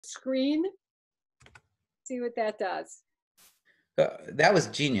screen. See what that does. That was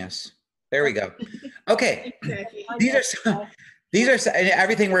genius. There we go. Okay. Exactly. These are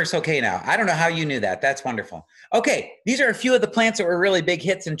everything works okay now. I don't know how you knew that. That's wonderful. Okay, these are a few of the plants that were really big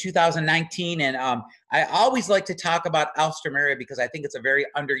hits in 2019, and I always like to talk about Alstroemeria because I think it's a very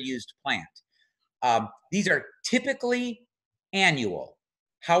underused plant. These are typically annual.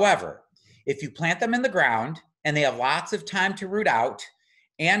 However, if you plant them in the ground and they have lots of time to root out,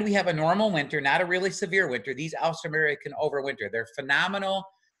 and we have a normal winter, not a really severe winter, these Alstroemeria can overwinter. They're phenomenal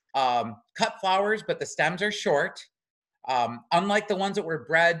cut flowers, but the stems are short. Unlike the ones that were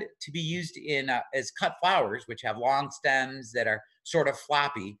bred to be used in as cut flowers, which have long stems that are sort of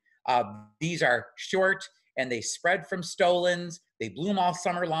floppy, these are short and they spread from stolons. They bloom all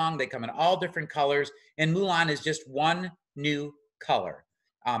summer long. They come in all different colors, and Mulan is just one new color.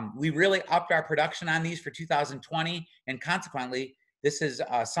 We really upped our production on these for 2020, and consequently, this is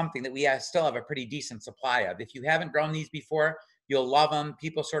something that we still have a pretty decent supply of. If you haven't grown these before, you'll love them.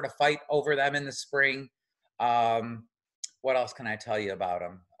 People sort of fight over them in the spring. What else can I tell you about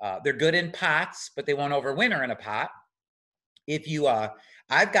them? They're good in pots, but they won't overwinter in a pot. If you,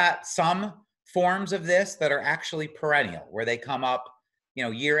 I've got some forms of this that are actually perennial, where they come up, you know,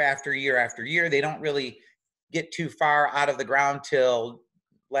 year after year after year. They don't really get too far out of the ground till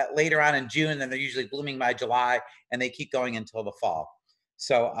later on in June, then they're usually blooming by July, and they keep going until the fall.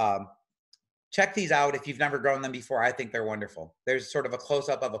 So check these out if you've never grown them before. I think they're wonderful. There's sort of a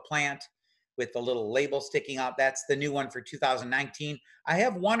close-up of a plant with the little label sticking out. That's the new one for 2019. I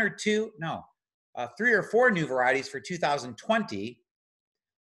have three or four new varieties for 2020,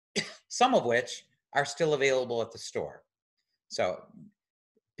 some of which are still available at the store. So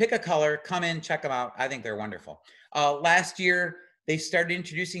pick a color, come in, check them out. I think they're wonderful. Last year, they started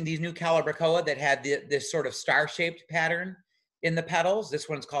introducing these new Calibrachoa that had this sort of star-shaped pattern in the petals. This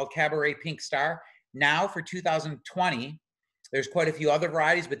one's called Cabaret Pink Star. Now for 2020, there's quite a few other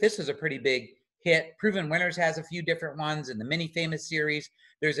varieties, but this is a pretty big hit. Proven Winners has a few different ones. In the Mini Famous series,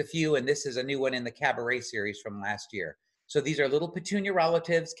 there's a few, and this is a new one in the Cabaret series from last year. So these are little petunia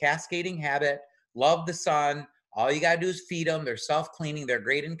relatives, cascading habit, love the sun. All you gotta do is feed them. They're self-cleaning. They're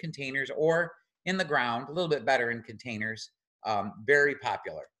great in containers or in the ground, a little bit better in containers. Very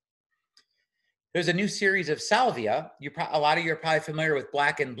popular. There's a new series of salvia. A lot of you are probably familiar with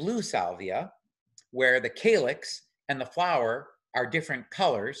black and blue salvia, where the calyx and the flower are different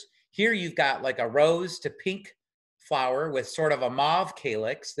colors. Here you've got like a rose to pink flower with sort of a mauve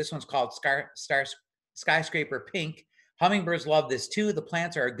calyx. This one's called Skyscraper Pink. Hummingbirds love this too. The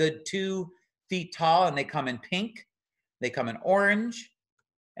plants are a good 2 feet tall, and they come in pink, they come in orange,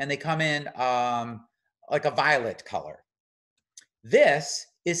 and they come in like a violet color. This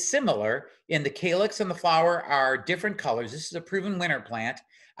is similar in the calyx and the flower are different colors. This is a proven winner plant.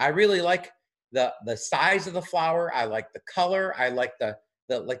 I really like the size of the flower. I like the color. I like the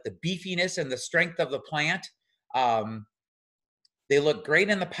beefiness and the strength of the plant. They look great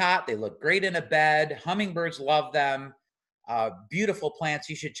in the pot. They look great in a bed. Hummingbirds love them. Beautiful plants.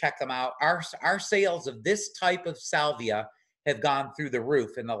 You should check them out. Our sales of this type of salvia have gone through the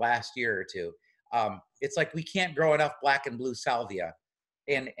roof in the last year or two. It's like we can't grow enough black and blue salvia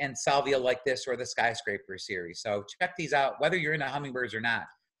and salvia like this or the Skyscraper series. So check these out, whether you're into hummingbirds or not.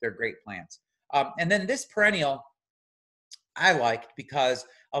 They're great plants. And then this perennial I liked because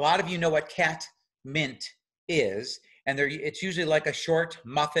a lot of you know what cat mint is, and it's usually like a short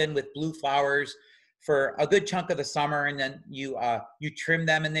muffin with blue flowers for a good chunk of the summer, and then you trim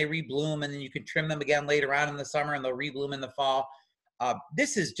them and they rebloom, and then you can trim them again later on in the summer and they'll rebloom in the fall.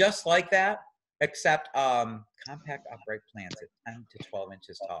 This is just like that, except compact upright plants at 10 to 12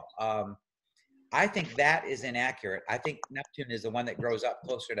 inches tall. I think that is inaccurate. I think Neptune is the one that grows up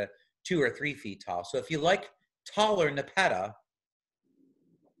closer to 2 or 3 feet tall. So if you like taller Nepeta,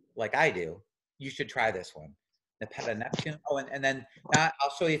 like I do, you should try this one. Nepeta Neptune. Oh, and then I'll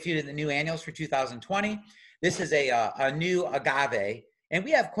show you a few of the new annuals for 2020. This is a new agave, and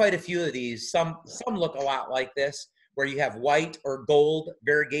we have quite a few of these. Some look a lot like this, where you have white or gold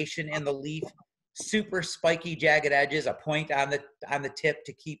variegation in the leaf, super spiky, jagged edges, a point on the tip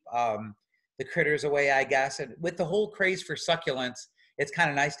to keep the critters away, I guess. And with the whole craze for succulents, it's kind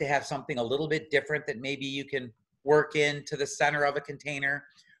of nice to have something a little bit different that maybe you can work into the center of a container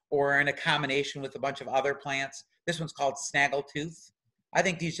or in a combination with a bunch of other plants. This one's called Snaggletooth. I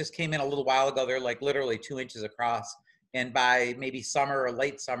think these just came in a little while ago. They're like literally 2 inches across. And by maybe summer or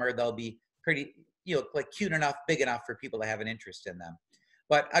late summer, they'll be pretty, like cute enough, big enough for people to have an interest in them.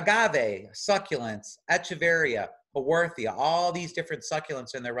 But agave, succulents, echeveria, haworthia, all these different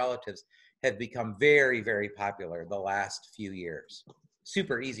succulents and their relatives have become very, very popular the last few years.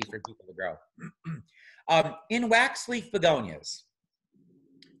 Super easy for people to grow. In wax leaf begonias,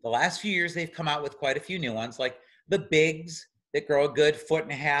 the last few years they've come out with quite a few new ones, like the bigs that grow a good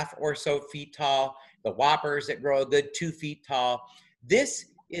 1.5 or so feet tall, the whoppers that grow a good 2 feet tall. This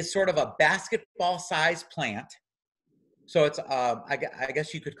is sort of a basketball size plant. So it's, I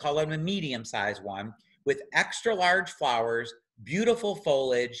guess you could call it a medium sized one with extra large flowers, beautiful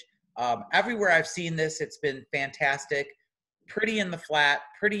foliage. Everywhere I've seen this, it's been fantastic. Pretty in the flat,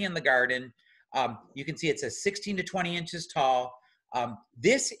 pretty in the garden. You can see it's a 16 to 20 inches tall.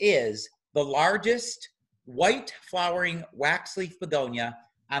 This is the largest white flowering wax leaf begonia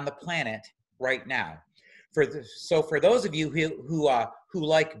on the planet right now. So for those of you who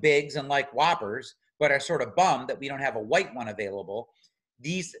like bigs and like whoppers, but are sort of bummed that we don't have a white one available,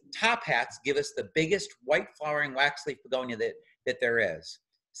 these top hats give us the biggest white flowering wax leaf begonia that there is.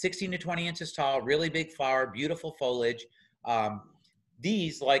 16 to 20 inches tall, really big flower, beautiful foliage.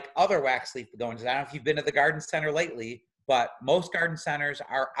 These, like other wax leaf begonias, I don't know if you've been to the garden center lately, but most garden centers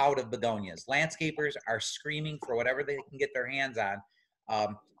are out of begonias. Landscapers are screaming for whatever they can get their hands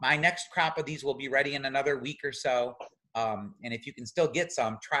on. My next crop of these will be ready in another week or so. And if you can still get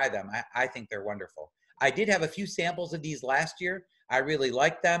some, try them. I think they're wonderful. I did have a few samples of these last year. I really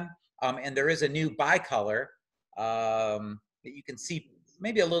like them. And there is a new bicolor that you can see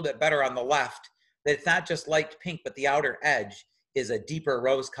maybe a little bit better on the left, that it's not just light pink, but the outer edge is a deeper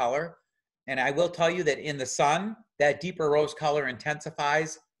rose color. And I will tell you that in the sun, that deeper rose color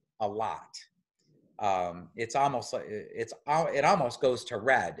intensifies a lot. It almost goes to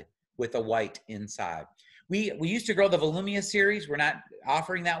red with the white inside. We used to grow the Volumia series. We're not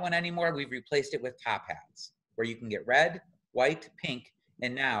offering that one anymore. We've replaced it with top hats, where you can get red, white, pink,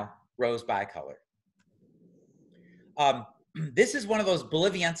 and now rose bicolor. This is one of those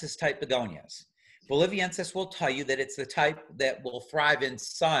Boliviensis type begonias. Boliviensis will tell you that it's the type that will thrive in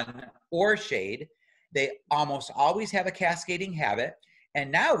sun or shade. They almost always have a cascading habit.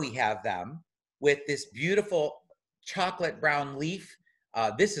 And now we have them with this beautiful chocolate brown leaf.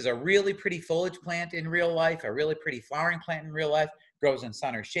 This is a really pretty foliage plant in real life, a really pretty flowering plant in real life, grows in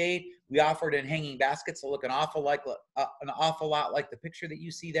sun or shade. We offer it in hanging baskets that look an awful lot like the picture that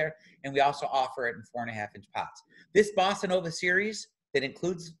you see there. And we also offer it in 4.5-inch pots. This Bossa Nova series that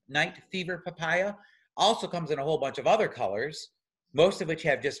includes Night Fever Papaya also comes in a whole bunch of other colors, most of which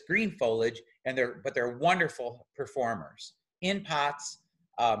have just green foliage, but they're wonderful performers in pots,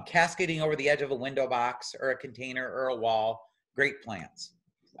 cascading over the edge of a window box or a container or a wall. Great plants.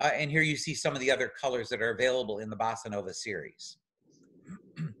 And here you see some of the other colors that are available in the Bossa Nova series.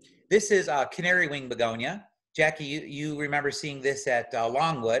 This is Canary Wing Begonia. Jackie, you remember seeing this at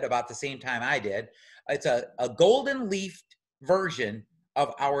Longwood about the same time I did. It's a golden leafed version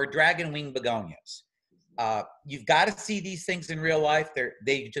of our Dragon Wing Begonias. You've got to see these things in real life.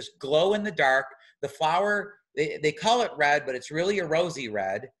 They just glow in the dark. The flower, they call it red, but it's really a rosy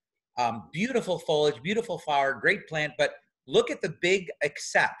red. Beautiful foliage, beautiful flower, great plant, but look at the big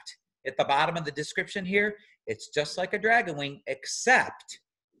except at the bottom of the description here. It's just like a dragon wing, except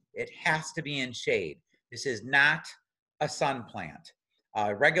it has to be in shade. This is not a sun plant.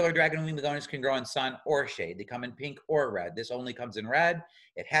 Regular dragon wing begonias can grow in sun or shade. They come in pink or red. This only comes in red.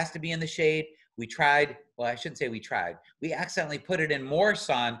 It has to be in the shade. We tried, well, I shouldn't say we tried. We accidentally put it in more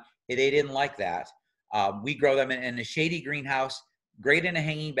sun. They didn't like that. We grow them in a shady greenhouse, great in a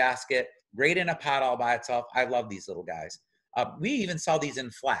hanging basket, great in a pot all by itself. I love these little guys. We even sell these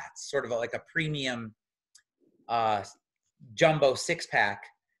in flats, sort of like a premium jumbo 6-pack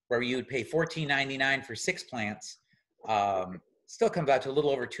where you would pay $14.99 for 6 plants. Still comes out to a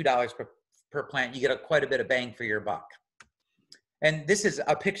little over $2 per plant. You get quite a bit of bang for your buck. And this is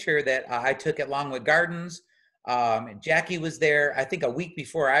a picture that I took at Longwood Gardens. Jackie was there, I think a week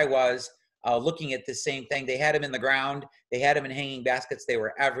before I was, looking at the same thing. They had them in the ground. They had them in hanging baskets. They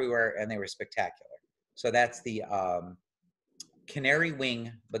were everywhere, and they were spectacular. So that's the Canary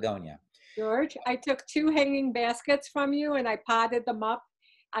Wing Begonia. George, I took 2 hanging baskets from you and I potted them up.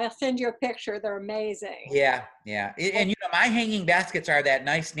 I'll send you a picture. They're amazing. Yeah, yeah. And you know, my hanging baskets are that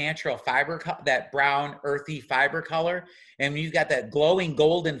nice natural fiber, that brown earthy fiber color. And you've got that glowing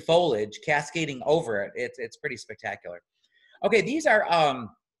golden foliage cascading over it. It's pretty spectacular. Okay, these are,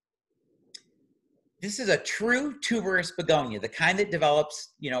 this is a true tuberous begonia, the kind that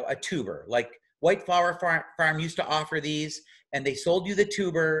develops, you know, a tuber. Like White Flower Farm used to offer these, and they sold you the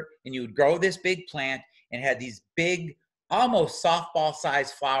tuber, and you would grow this big plant and had these big, almost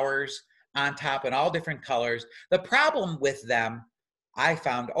softball-sized flowers on top in all different colors. The problem with them, I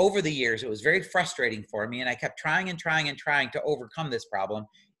found over the years, it was very frustrating for me, and I kept trying and trying and trying to overcome this problem,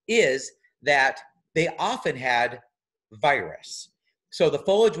 is that they often had virus. So the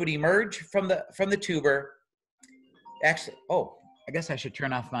foliage would emerge from the tuber. Actually, oh, I guess I should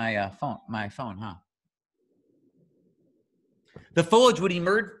turn off my phone, huh? The foliage would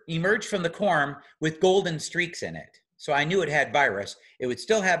emerge from the corm with golden streaks in it. So I knew it had virus. It would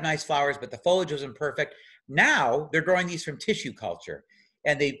still have nice flowers, but the foliage was imperfect. Now they're growing these from tissue culture,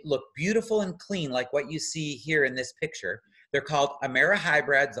 and they look beautiful and clean like what you see here in this picture. They're called Amera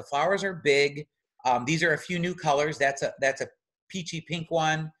hybrids. The flowers are big. These are a few new colors. That's a peachy pink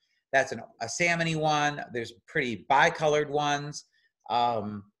one. That's a salmony one. There's pretty bicolored ones.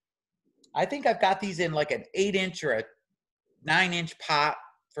 I think I've got these in like an 8-inch or a 9-inch pot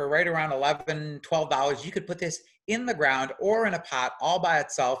for right around $11, $12. You could put this in the ground or in a pot all by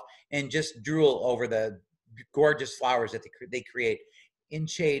itself and just drool over the gorgeous flowers that they create in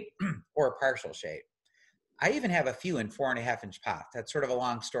shade or partial shade. I even have a few in 4.5-inch pots. That's sort of a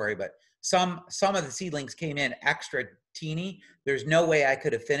long story, but some of the seedlings came in extra teeny. There's no way I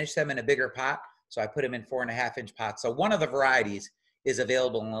could have finished them in a bigger pot, so I put them in 4.5-inch pots. So one of the varieties is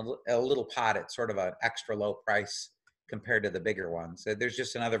available in a little pot at sort of an extra low price compared to the bigger ones. So there's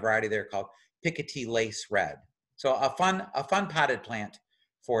just another variety there called Picotee Lace Red. So a fun potted plant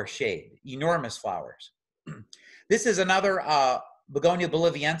for shade. Enormous flowers. This is another Begonia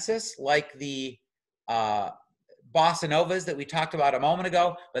boliviensis, like the Bossa Novas that we talked about a moment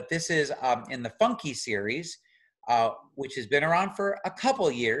ago, but this is in the Funky series, which has been around for a couple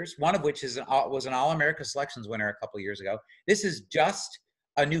of years, one of which was an All-America Selections winner a couple of years ago. This is just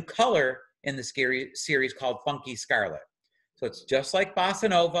a new color in the series called Funky Scarlet. So it's just like Bossa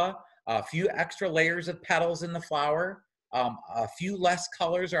Nova, a few extra layers of petals in the flower. A few less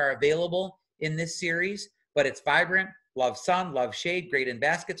colors are available in this series, but it's vibrant, loves sun, loves shade, great in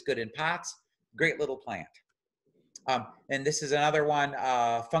baskets, good in pots, great little plant. And this is another one,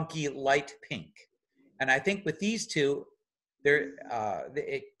 Funky Light Pink. And I think with these two,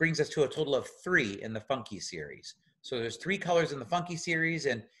 it brings us to a total of 3 in the Funky series. So there's 3 colors in the Funky series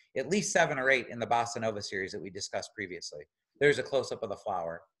and at least 7 or 8 in the Bossa Nova series that we discussed previously. There's a close-up of the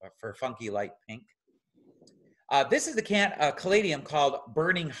flower for Funky Light Pink. This is the caladium called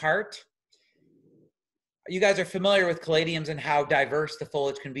Burning Heart. You guys are familiar with caladiums and how diverse the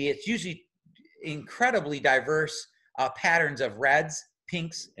foliage can be. It's usually incredibly diverse patterns of reds,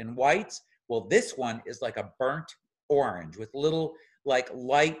 pinks, and whites. Well, this one is like a burnt orange with little like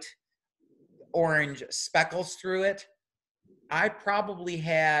light orange speckles through it. I probably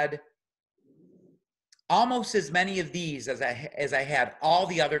had almost as many of these as I had all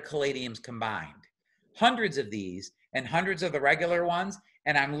the other caladiums combined. Hundreds of these and hundreds of the regular ones,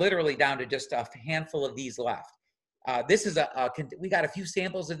 and I'm literally down to just a handful of these left. This is we got a few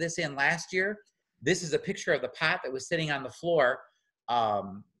samples of this in last year. This is a picture of the pot that was sitting on the floor.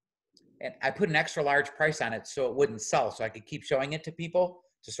 And I put an extra large price on it so it wouldn't sell, so I could keep showing it to people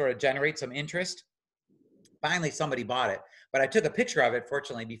to sort of generate some interest. Finally, somebody bought it, but I took a picture of it,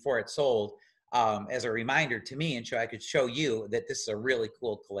 fortunately, before it sold as a reminder to me, and so I could show you that this is a really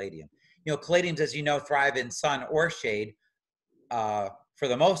cool caladium. You know, caladiums, as you know, thrive in sun or shade for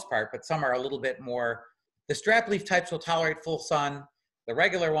the most part, but some are a little bit more. The strap leaf types will tolerate full sun. The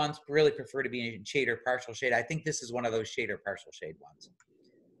regular ones really prefer to be in shade or partial shade. I think this is one of those shade or partial shade ones.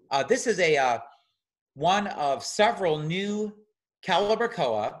 This is one of several new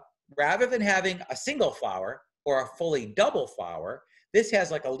Calibrachoa. Rather than having a single flower or a fully double flower, this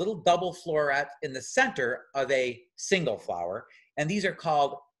has like a little double floret in the center of a single flower, and these are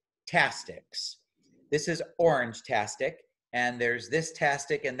called tastics. This is orange tastic, and there's this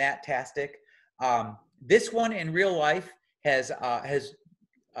tastic and that tastic. This one in real life has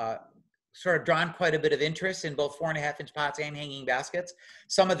sort of drawn quite a bit of interest in both 4.5-inch pots and hanging baskets.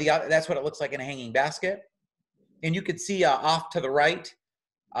 Some of the other, that's what it looks like in a hanging basket. And you could see off to the right,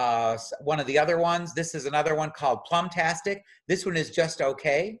 one of the other ones. This is another one called Plum-tastic. This one is just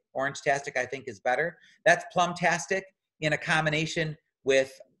okay. Orange-tastic, I think, is better. That's Plum-tastic in a combination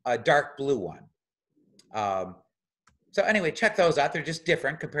with a dark blue one. So anyway, check those out. They're just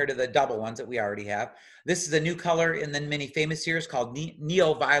different compared to the double ones that we already have. This is a new color in the Mini Famous series called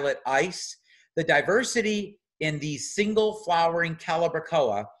Neo Violet Ice. The diversity in these single flowering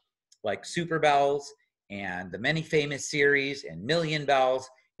Calibrachoa, like Super Bells and the Many Famous series and Million Bells,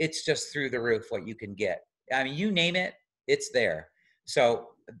 it's just through the roof what you can get. I mean, you name it, it's there. So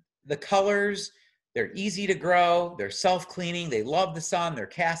the colors, they're easy to grow, they're self-cleaning, they love the sun, they're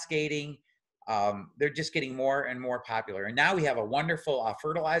cascading. They're just getting more and more popular. And now we have a wonderful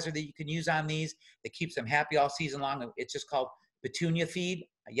fertilizer that you can use on these that keeps them happy all season long. It's just called petunia feed.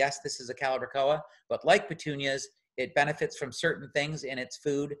 Yes, this is a Calibrachoa, but like petunias, it benefits from certain things in its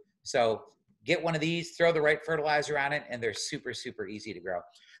food. So get one of these, throw the right fertilizer on it, and they're super, super easy to grow.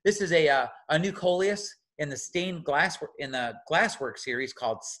 This is a new coleus in the glasswork series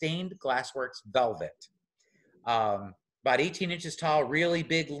called Stained Glassworks Velvet. About 18 inches tall, really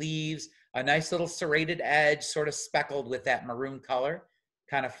big leaves, a nice little serrated edge, sort of speckled with that maroon color.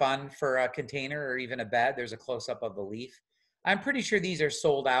 Kind of fun for a container or even a bed. There's a close-up of the leaf. I'm pretty sure these are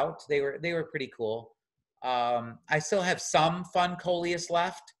sold out. They were pretty cool. I still have some fun coleus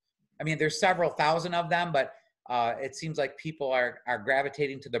left. I mean, there's several thousand of them, but it seems like people are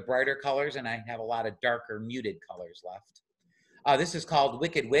gravitating to the brighter colors, and I have a lot of darker, muted colors left. This is called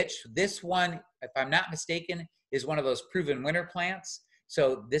Wicked Witch. This one, if I'm not mistaken, is one of those proven winter plants.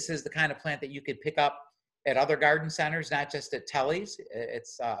 So this is the kind of plant that you could pick up at other garden centers, not just at Telly's.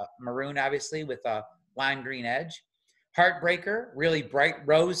 It's maroon, obviously, with a lime green edge. Heartbreaker, really bright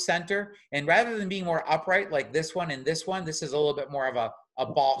rose center. And rather than being more upright like this one and this one, this is a little bit more of a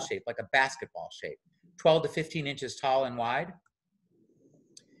ball shape, like a basketball shape. 12 to 15 inches tall and wide.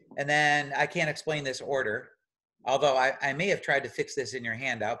 And then I can't explain this order, although I may have tried to fix this in your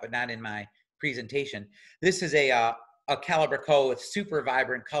handout, but not in my presentation. This is a Calibraco with super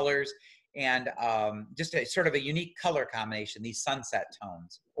vibrant colors and just a sort of a unique color combination, these sunset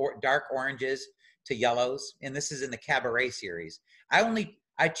tones, or dark oranges to yellows. And this is in the Cabaret series.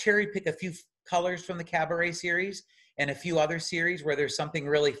 I cherry pick a few colors from the Cabaret series and a few other series where there's something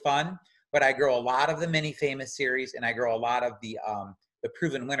really fun, but I grow a lot of the mini famous series, and I grow a lot of the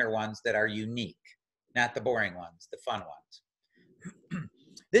proven winter ones that are unique, not the boring ones, the fun ones.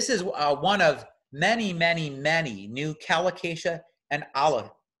 This is one of many, many, many new colocasia and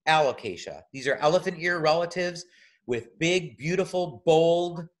alocasia. These are elephant ear relatives with big, beautiful,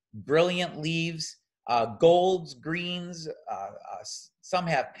 bold, brilliant leaves, golds, greens, some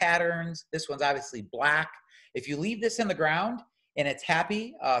have patterns. This one's obviously black. If you leave this in the ground and it's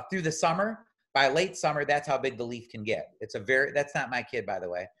happy through the summer, by late summer, that's how big the leaf can get. That's not my kid, by the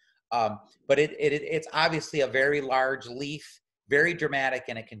way. But it's obviously a very large leaf, very dramatic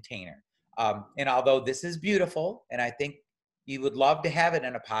in a container. And although this is beautiful, and I think you would love to have it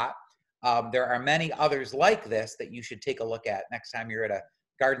in a pot, there are many others like this that you should take a look at next time you're at a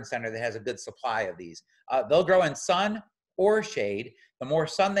garden center that has a good supply of these. They'll grow in sun or shade. The more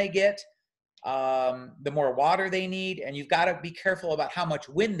sun they get, the more water they need, and you've got to be careful about how much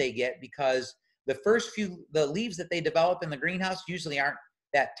wind they get, because the leaves that they develop in the greenhouse usually aren't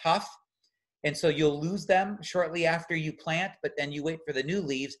that tough. And so you'll lose them shortly after you plant, but then you wait for the new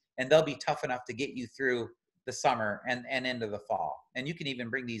leaves and they'll be tough enough to get you through the summer and into the fall. And you can even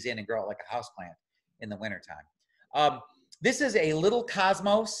bring these in and grow it like a houseplant in the wintertime. This is a little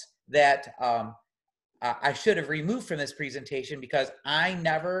cosmos that I should have removed from this presentation because I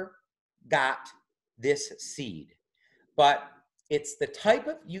never got this seed. But it's the type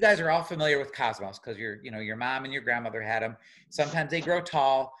of, you guys are all familiar with cosmos because your mom and your grandmother had them. Sometimes they grow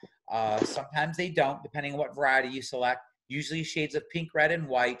tall. Sometimes they don't, depending on what variety you select. Usually shades of pink, red, and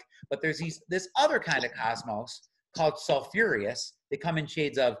white. But there's this other kind of cosmos called sulphureous. They come in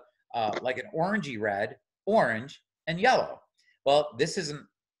shades of like an orangey red, orange, and yellow. Well, this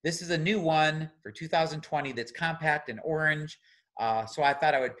is a new one for 2020 that's compact and orange. So I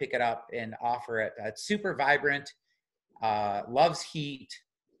thought I would pick it up and offer it. It's super vibrant, loves heat,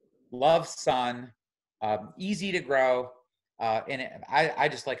 loves sun, easy to grow. And I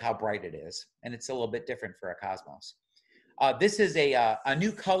just like how bright it is. And it's a little bit different for a cosmos. This is a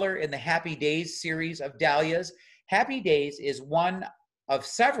new color in the Happy Days series of dahlias. Happy Days is one of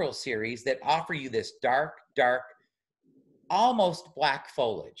several series that offer you this dark, almost black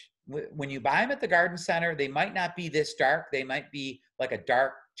foliage. When you buy them at the garden center, they might not be this dark. They might be like a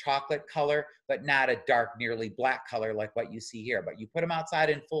dark chocolate color, but not a dark, nearly black color like what you see here. But you put them outside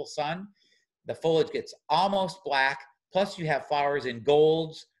in full sun, the foliage gets almost black. Plus you have flowers in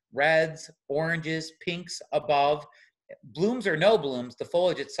golds, reds, oranges, pinks above. Blooms or no blooms, the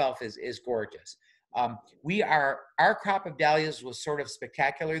foliage itself is gorgeous. Our crop of dahlias was sort of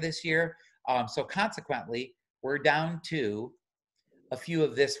spectacular this year. So consequently, we're down to a few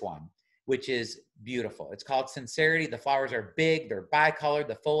of this one, which is beautiful. It's called Sincerity. The flowers are big, they're bicolored,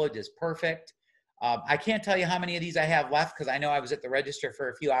 the foliage is perfect. I can't tell you how many of these I have left because I know I was at the register for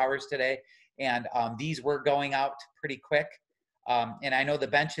a few hours today, and these were going out pretty quick. And I know the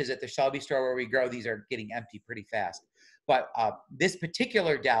benches at the Shelby store where we grow, these are getting empty pretty fast. But this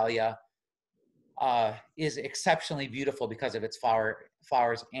particular dahlia is exceptionally beautiful because of its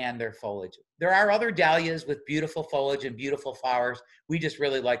flowers and their foliage. There are other dahlias with beautiful foliage and beautiful flowers. We just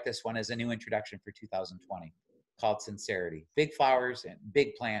really like this one as a new introduction for 2020 called Sincerity. Big flowers and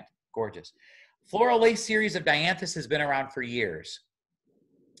big plant, gorgeous. Floral Lace series of dianthus has been around for years.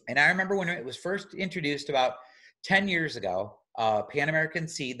 And I remember when it was first introduced about 10 years ago, Pan American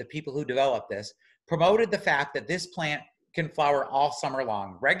Seed, the people who developed this, promoted the fact that this plant can flower all summer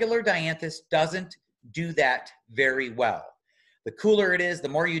long. Regular dianthus doesn't do that very well. The cooler it is, the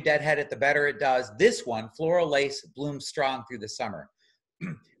more you deadhead it, the better it does. This one, Floral Lace, blooms strong through the summer.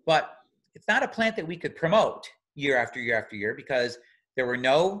 But it's not a plant that we could promote year after year after year because there were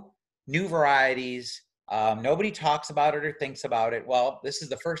no new varieties. Nobody talks about it or thinks about it. Well, this is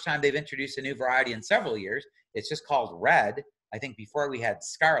the first time they've introduced a new variety in several years. It's just called Red. I think before we had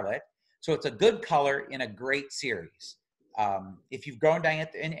Scarlet. So it's a good color in a great series. If you've grown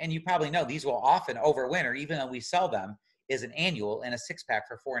dianthus, and you probably know these will often overwinter, even though we sell them as an annual in a 6-pack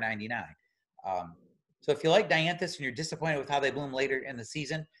for $4.99. So if you like dianthus and you're disappointed with how they bloom later in the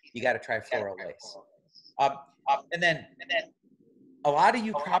season, you got to try Floral Lace. And then a lot of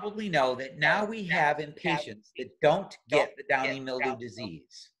you probably know that now we have impatiens that don't get the downy mildew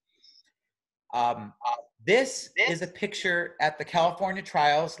disease. This is a picture at the California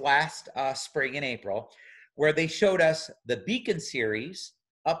trials last spring in April, where they showed us the Beacon series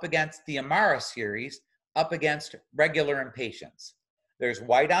up against the Amara series up against regular impatiens. There's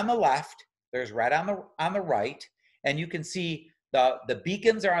white on the left, there's red on the right, and you can see the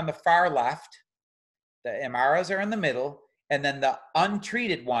Beacons are on the far left, the Amaras are in the middle, and then the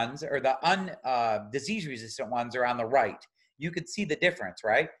untreated ones or the disease-resistant ones are on the right. You can see the difference,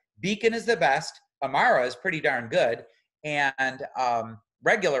 right? Beacon is the best, Amara is pretty darn good, and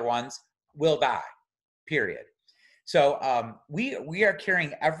regular ones will die, period. So we are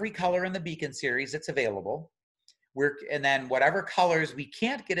carrying every color in the Beacon series that's available. And then whatever colors we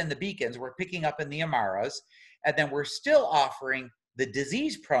can't get in the Beacons, we're picking up in the Amaras. And then we're still offering the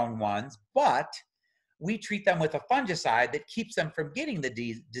disease-prone ones, but we treat them with a fungicide that keeps them from getting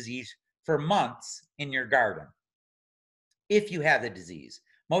the disease for months in your garden. If you have the disease.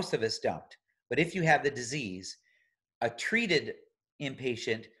 Most of us don't. But if you have the disease, a treated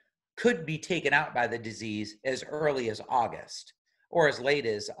impatient could be taken out by the disease as early as August or as late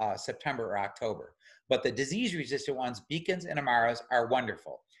as September or October. But the disease-resistant ones, Beacons and Amaras, are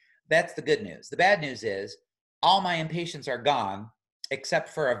wonderful. That's the good news. The bad news is all my impatiens are gone except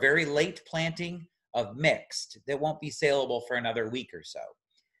for a very late planting of mixed that won't be saleable for another week or so.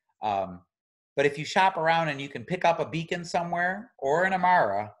 But if you shop around and you can pick up a Beacon somewhere or an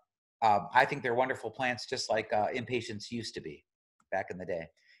Amara, I think they're wonderful plants, just like impatiens used to be back in the day.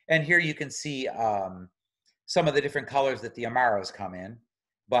 And here you can see some of the different colors that the Amaras come in.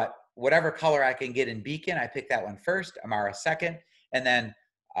 But whatever color I can get in Beacon, I pick that one first, Amara second, and then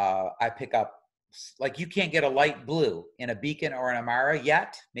I pick up, like you can't get a light blue in a Beacon or an Amara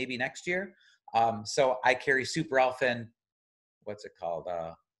yet, maybe next year. So I carry Super Elfin, what's it called?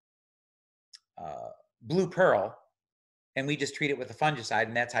 Blue Pearl, and we just treat it with a fungicide,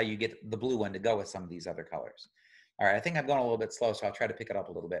 and that's how you get the blue one to go with some of these other colors. All right, I think I'm going a little bit slow, so I'll try to pick it up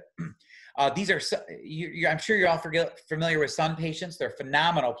a little bit. These are, I'm sure you're all familiar with sun patients. They're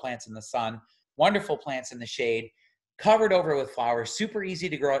phenomenal plants in the sun, wonderful plants in the shade, covered over with flowers, super easy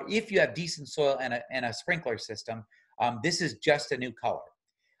to grow if you have decent soil and a sprinkler system. This is just a new color.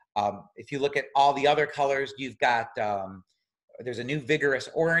 If you look at all the other colors, you've got, there's a new vigorous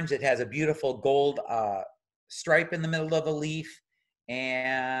orange. It has a beautiful gold stripe in the middle of the leaf.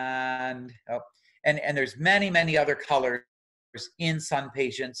 And there's many, many other colors in sun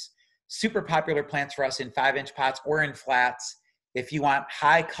patients. Super popular plants for us in 5-inch pots or in flats. If you want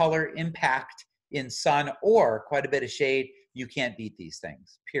high color impact in sun or quite a bit of shade, you can't beat these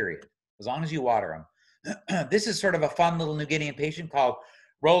things, period, as long as you water them. This is sort of a fun little New Guinea impatient called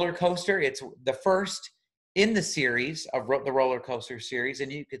Roller Coaster. It's the first in the series of the Roller Coaster series,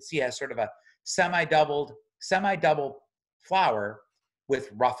 and you could see it has sort of a semi-double flower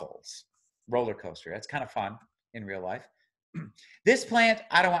with ruffles. Roller Coaster. That's kind of fun in real life. This plant,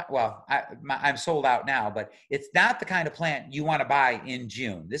 I don't want, well, I'm sold out now, but it's not the kind of plant you want to buy in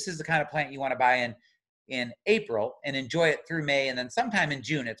June. This is the kind of plant you want to buy in April and enjoy it through May. And then sometime in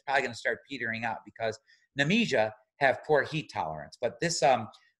June, it's probably going to start petering out because Nemesia have poor heat tolerance. But this,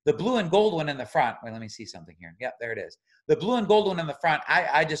 the blue and gold one in the front, wait, let me see something here. Yep, there it is. The blue and gold one in the front,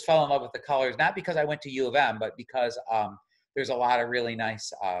 I just fell in love with the colors, not because I went to U of M, but because there's a lot of really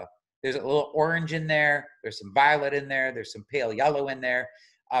nice, there's a little orange in there, there's some violet in there, there's some pale yellow in there.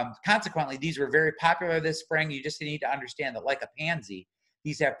 Consequently, these were very popular this spring. You just need to understand that like a pansy,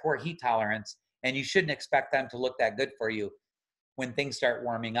 these have poor heat tolerance, and you shouldn't expect them to look that good for you when things start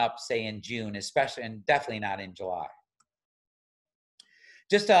warming up, say in June, especially, and definitely not in July.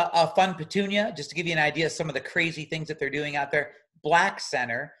 Just a fun petunia, just to give you an idea of some of the crazy things that they're doing out there. Black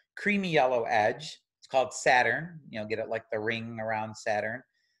center, creamy yellow edge. It's called Saturn. You know, get it like the ring around Saturn.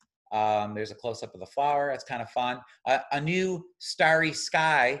 There's a close-up of the flower. That's kind of fun. A new starry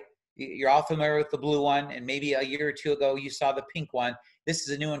sky. You're all familiar with the blue one, and maybe a year or two ago you saw the pink one. This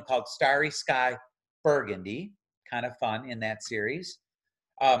is a new one called Starry Sky Burgundy. Kind of fun in that series.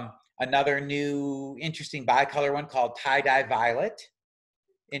 Another new interesting bicolor one called Tie-Dye Violet.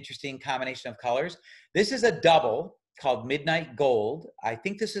 Interesting combination of colors. This is a double called Midnight Gold. I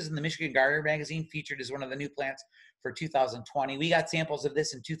think this is in the Michigan Gardener magazine, featured as one of the new plants for 2020. We got samples of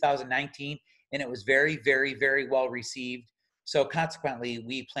this in 2019, and it was very, very, very well received. So consequently,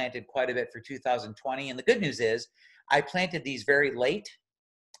 we planted quite a bit for 2020. And the good news is I planted these very late,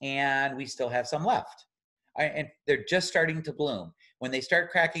 and we still have some left. And they're just starting to bloom. When they start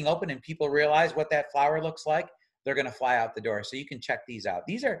cracking open and people realize what that flower looks like, they're going to fly out the door. So you can check these out.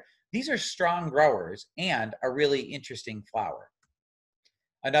 These are strong growers and a really interesting flower.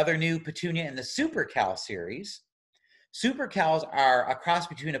 Another new petunia in the Super Cal series. Super Cals are a cross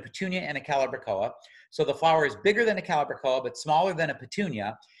between a petunia and a calibrachoa. So the flower is bigger than a calibrachoa, but smaller than a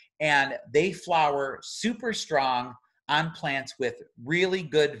petunia. And they flower super strong on plants with really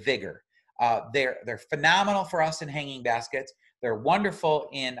good vigor. They're phenomenal for us in hanging baskets. They're wonderful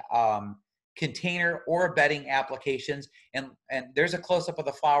in container or bedding applications. And there's a close-up of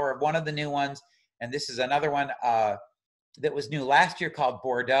the flower of one of the new ones. And this is another one that was new last year called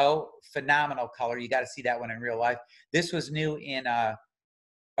Bordeaux. Phenomenal color. You got to see that one in real life. This was new in,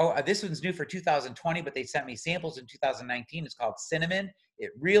 this one's new for 2020, but they sent me samples in 2019. It's called Cinnamon.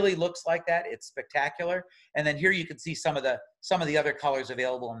 It really looks like that. It's spectacular. And then here you can see some of the other colors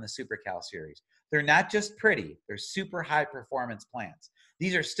available in the Super Cal series. They're not just pretty, they're super high performance plants.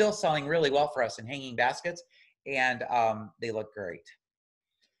 These are still selling really well for us in hanging baskets, and they look great.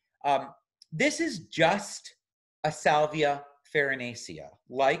 This is just a Salvia farinaceae,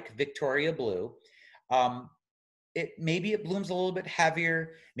 like Victoria Blue. Maybe it blooms a little bit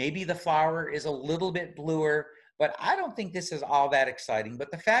heavier. Maybe the flower is a little bit bluer, but I don't think this is all that exciting. But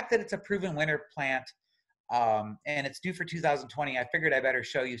the fact that it's a proven winter plant and it's due for 2020, I figured I better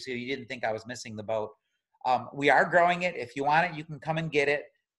show you so you didn't think I was missing the boat. We are growing it. If you want it, you can come and get it.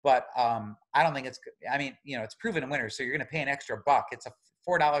 But I don't think it's, I mean, you know, it's proven in winter, so you're going to pay an extra buck. It's a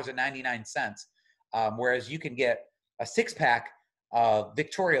 $4.99, whereas you can get a 6-pack of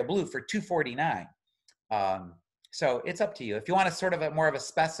Victoria Blue for $2.49. So it's up to you. If you want a sort of a more of a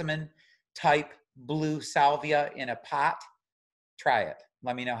specimen type blue salvia in a pot, try it.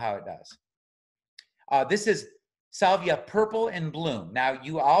 Let me know how it does. This is Salvia Purple and Bloom. Now,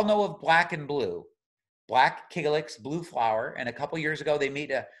 you all know of black and blue. Black calyx, blue flower, and a couple years ago they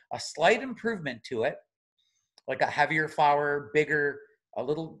made a slight improvement to it, like a heavier flower, bigger, a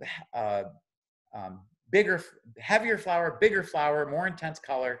little bigger, heavier flower, bigger flower, more intense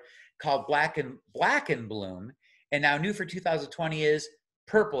color, called Black and Bloom. And now new for 2020 is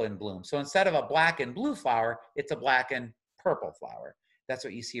Purple and Bloom. So instead of a black and blue flower, it's a black and purple flower. That's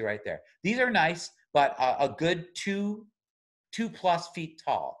what you see right there. These are nice, but a good 2+ feet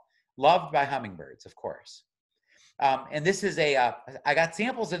tall. Loved by hummingbirds, of course. And this is I got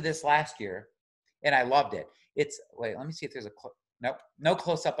samples of this last year, and I loved it. Wait, let me see if there's no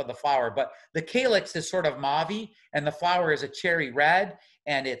close-up of the flower, but the calyx is sort of mauve-y, and the flower is a cherry red,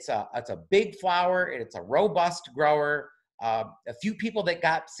 and it's a big flower, and it's a robust grower. A few people that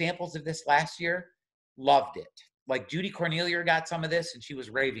got samples of this last year loved it. Like Judy Cornelia got some of this, and she was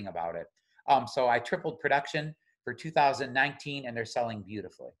raving about it. So I tripled production for 2019, and they're selling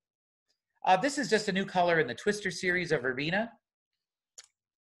beautifully. This is just a new color in the Twister series of Verbena.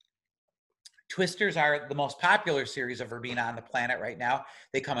 Twisters are the most popular series of Verbena on the planet right now.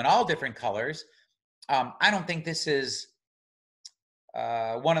 They come in all different colors. I don't think this is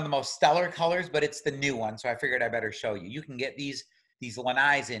one of the most stellar colors, but it's the new one, so I figured I better show you. You can get these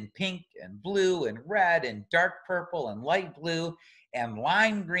lanais in pink and blue and red and dark purple and light blue and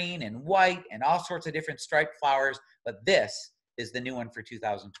lime green and white and all sorts of different striped flowers, but this is the new one for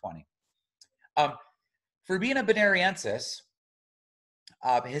 2020. Verbena bonariensis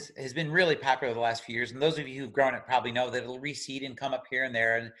has been really popular the last few years, and those of you who've grown it probably know that it'll reseed and come up here and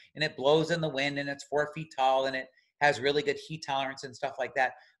there, and it blows in the wind, and it's 4 feet tall, and it has really good heat tolerance and stuff like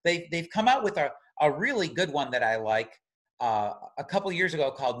that. They've come out with a really good one that I like a couple years ago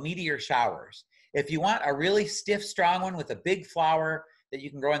called Meteor Showers. If you want a really stiff, strong one with a big flower that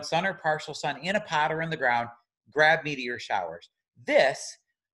you can grow in sun or partial sun in a pot or in the ground, grab Meteor Showers. This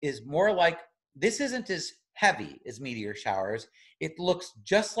is more like, this isn't as heavy as Meteor Showers. It looks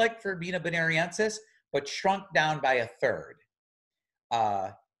just like Verbena bonariensis, but shrunk down by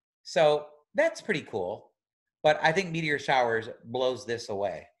 1/3. So that's pretty cool. But I think Meteor Showers blows this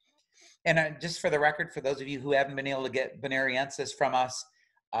away. And just for the record, for those of you who haven't been able to get bonariensis from us,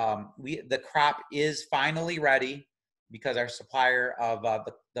 The crop is finally ready because our supplier of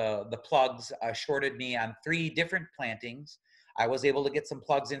the plugs shorted me on 3 different plantings. I was able to get some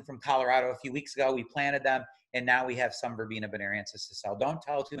plugs in from Colorado a few weeks ago. We planted them, and now we have some Verbena bonariensis to sell. Don't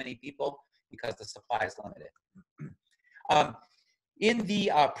tell too many people because the supply is limited. In the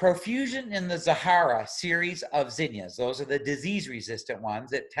Profusion in the Zahara series of zinnias, those are the disease-resistant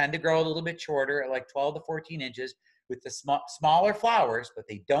ones that tend to grow a little bit shorter at like 12 to 14 inches with the smaller flowers, but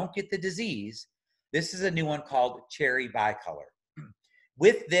they don't get the disease. This is a new one called Cherry Bicolor.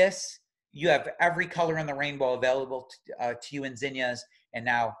 With this, you have every color in the rainbow available to you in zinnias. And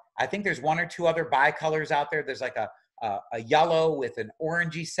now I think there's 1 or 2 other bicolors out there. There's like a yellow with an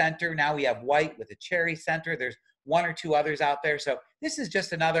orangey center. Now we have white with a cherry center. There's 1 or 2 others out there. So this is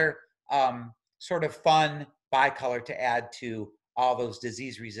just another sort of fun bicolor to add to all those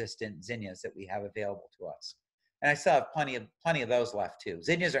disease-resistant zinnias that we have available to us. And I still have plenty of those left too.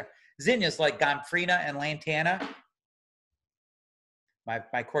 Zinnias like Gomphrena and Lantana.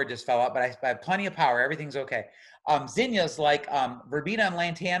 My cord just fell out, but I have plenty of power. Everything's okay. Zinnias like Verbena and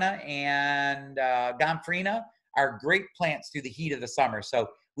Lantana and Gomphrena are great plants through the heat of the summer. So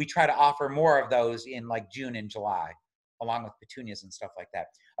we try to offer more of those in like June and July, along with petunias and stuff like that.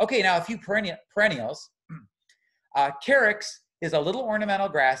 Okay, now a few perennials. Carex is a little ornamental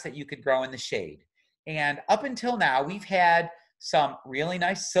grass that you could grow in the shade. And up until now, we've had some really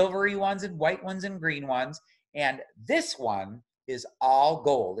nice silvery ones and white ones and green ones. And this one is all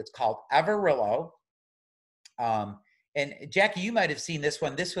gold. It's called Everillo. And Jackie, you might have seen this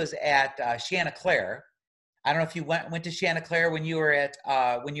one. This was at Chanticleer. I don't know if you went to Chanticleer when you were at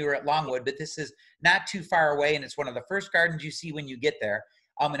Longwood, but this is not too far away, and it's one of the first gardens you see when you get there.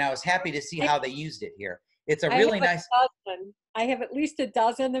 And I was happy to see how they used it here. It's a really nice. I have at least a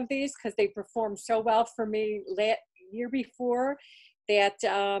dozen of these because they performed so well for me year before that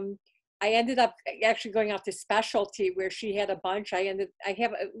I ended up actually going out to specialty where she had a bunch. I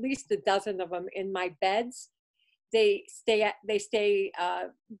have at least a dozen of them in my beds. They stay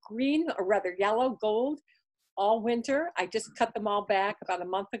green, or rather yellow, gold, all winter. I just cut them all back about a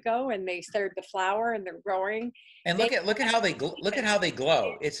month ago, and they started to flower and they're growing. And look at how they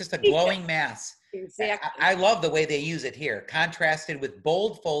glow. It's just a glowing mass. Exactly. I love the way they use it here, contrasted with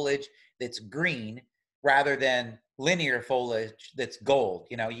bold foliage that's green rather than linear foliage that's gold.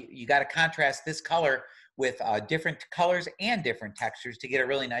 You know, you got to contrast this color with different colors and different textures to get a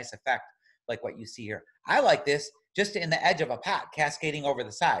really nice effect like what you see here. I like this just in the edge of a pot cascading over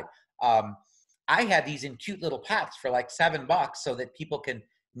the side. I had these in cute little pots for like $7 so that people can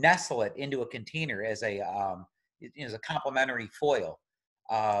nestle it into a container as a complimentary foil.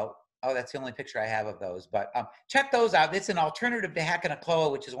 Oh, that's the only picture I have of those. But check those out. It's an alternative to Hackanachoa,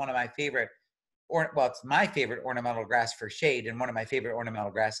 which is one of my favorite, it's my favorite ornamental grass for shade and one of my favorite ornamental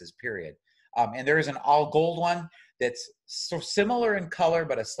grasses, period. And there is an all gold one that's so similar in color,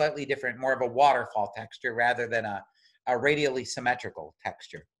 but a slightly different, more of a waterfall texture rather than a radially symmetrical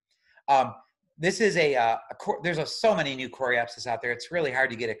texture. This is there's so many new coreopsis out there. It's really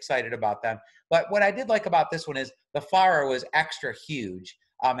hard to get excited about them. But what I did like about this one is the flower was extra huge.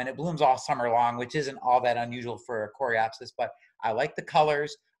 And it blooms all summer long, which isn't all that unusual for a coreopsis, but I like the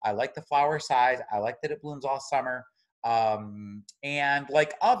colors. I like the flower size. I like that it blooms all summer. And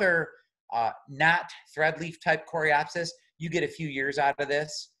like other not threadleaf type coreopsis, you get a few years out of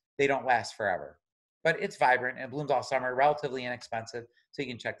this. They don't last forever, but it's vibrant and blooms all summer, relatively inexpensive. So you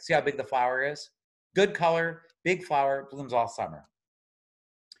can check, see how big the flower is. Good color, big flower, blooms all summer.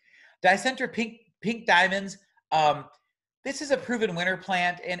 Dicenter pink diamonds. This is a proven winter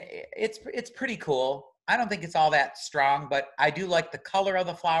plant, and it's pretty cool. I don't think it's all that strong, but I do like the color of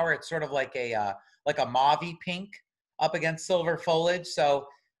the flower. It's sort of like a mauve-y pink up against silver foliage. So,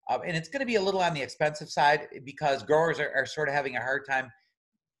 and it's going to be a little on the expensive side because growers are sort of having a hard time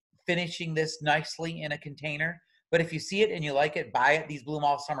finishing this nicely in a container. But if you see it and you like it, buy it. These bloom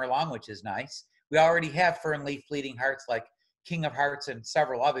all summer long, which is nice. We already have fern leaf fleeting hearts like King of Hearts and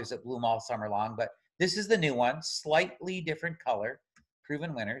several others that bloom all summer long, but this is the new one, slightly different color,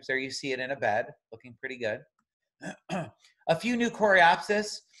 proven winners. There you see it in a bed, looking pretty good. A few new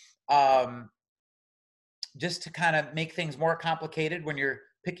coreopsis, just to kind of make things more complicated when you're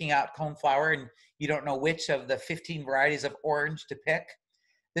picking out coneflower and you don't know which of the 15 varieties of orange to pick.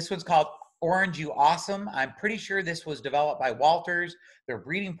 This one's called Orange You Awesome. I'm pretty sure this was developed by Walters. Their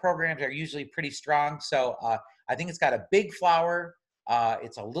breeding programs are usually pretty strong. So I think it's got a big flower.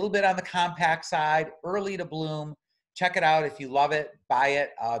 It's a little bit on the compact side, early to bloom. Check it out. If you love it, buy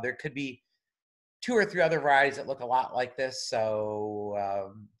it. There could be 2 or 3 other varieties that look a lot like this.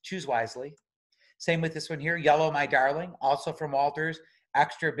 So choose wisely. Same with this one here, Yellow My Darling, also from Walters.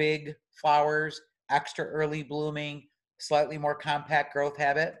 extra big flowers, extra early blooming, slightly more compact growth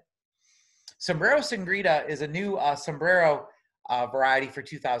habit. Sombrero Sangrita is a new sombrero variety for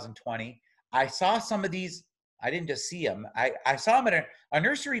 2020. I saw some of these. I didn't just see them. I saw them at a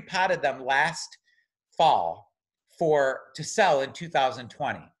nursery potted them last fall to sell in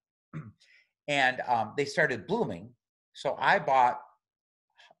 2020. And they started blooming. So I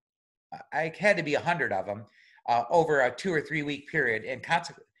had to be 100 of them over a 2 or 3 week period. And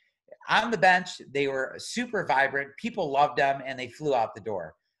on the bench, they were super vibrant. People loved them and they flew out the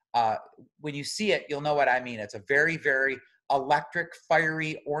door. When you see it, you'll know what I mean. It's a very, very electric,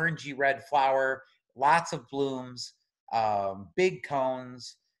 fiery, orangey red flower, lots of blooms, big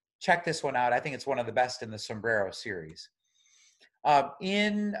cones. Check this one out. I think it's one of the best in the Sombrero series.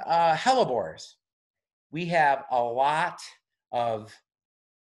 In hellebores, we have a lot of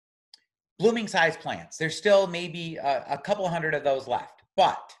blooming size plants. There's still maybe a couple hundred of those left,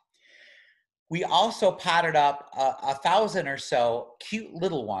 but we also potted up 1,000 or so cute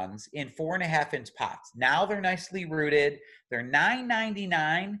little ones in 4.5-inch pots. Now they're nicely rooted. They're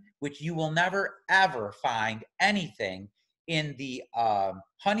 $9.99, which you will never ever find anything in the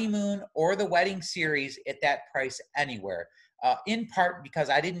honeymoon or the wedding series at that price anywhere. In part because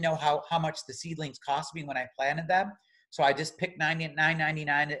I didn't know how much the seedlings cost me when I planted them. So I just picked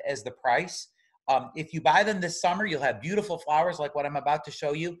 $9.99 as the price. If you buy them this summer, you'll have beautiful flowers like what I'm about to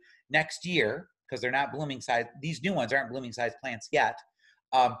show you next year, because they're not blooming size. These new ones aren't blooming size plants yet.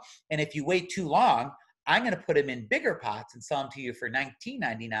 And if you wait too long, I'm going to put them in bigger pots and sell them to you for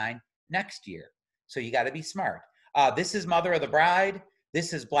 $19.99 next year. So you got to be smart. This is Mother of the Bride.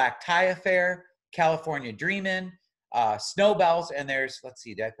 This is Black Tie Affair, California Dreamin', Snowbells, and there's, let's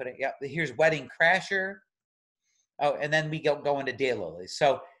see, did I put it? Yeah, here's Wedding Crasher. Oh, and then we go into daylilies.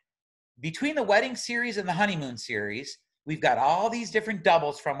 So between the wedding series and the honeymoon series, we've got all these different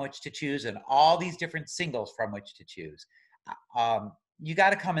doubles from which to choose and all these different singles from which to choose. You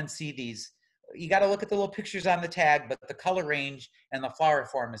got to come and see these. You got to look at the little pictures on the tag, but the color range and the flower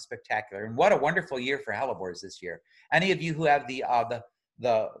form is spectacular. And what a wonderful year for hellebores this year. Any of you who have the I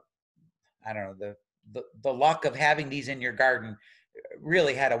don't know, the luck of having these in your garden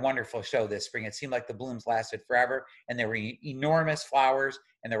really had a wonderful show this spring. It seemed like the blooms lasted forever, and there were enormous flowers,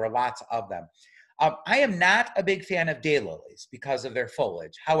 and there were lots of them. I am not a big fan of daylilies because of their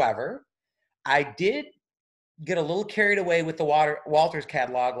foliage. However, I did get a little carried away with the Walters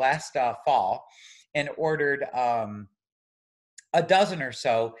catalog last fall and ordered a dozen or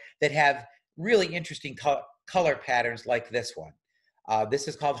so that have really interesting color patterns like this one. This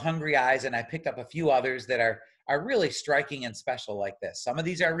is called Hungry Eyes, and I picked up a few others that are really striking and special like this. Some of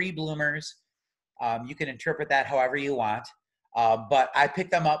these are rebloomers. You can interpret that however you want. But I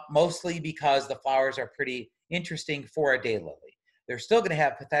picked them up mostly because the flowers are pretty interesting for a daylily. They're still going to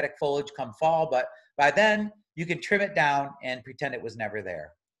have pathetic foliage come fall, but by then you can trim it down and pretend it was never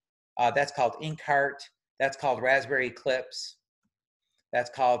there. That's called Inkheart. That's called Raspberry Eclipse. That's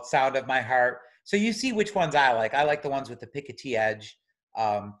called Sound of My Heart. So you see which ones I like. I like the ones with the picotee edge.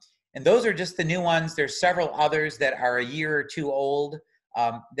 And those are just the new ones. There's several others that are a year or two old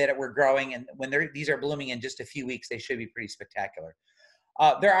that were growing. And when these are blooming in just a few weeks, they should be pretty spectacular.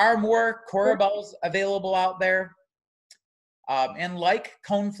 There are more corabels available out there. And like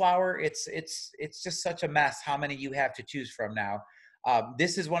coneflower, it's just such a mess how many you have to choose from now.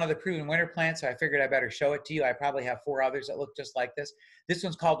 This is one of the proven winter plants, so I figured I better show it to you. I probably have 4 others that look just like this. This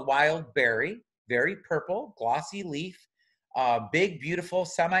one's called Wild Berry, very purple, glossy leaf, big, beautiful,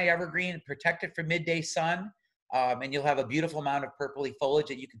 semi-evergreen, protected from midday sun, and you'll have a beautiful amount of purpley foliage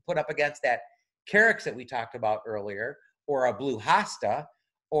that you can put up against that carex that we talked about earlier, or a blue hosta,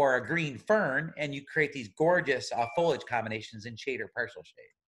 or a green fern, and you create these gorgeous foliage combinations in shade or partial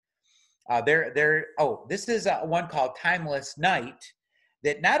shade. This is one called Timeless Night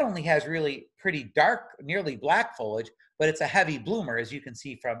that not only has really pretty dark, nearly black foliage, but it's a heavy bloomer, as you can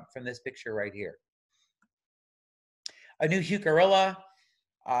see from this picture right here. A new Heucherilla,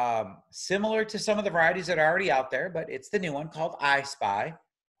 similar to some of the varieties that are already out there, but it's the new one called I Spy.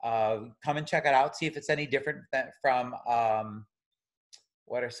 Come and check it out, see if it's any different from,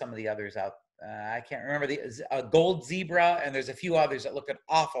 what are some of the others out? I can't remember, the Gold Zebra, and there's a few others that look an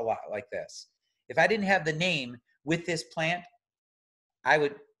awful lot like this. If I didn't have the name with this plant,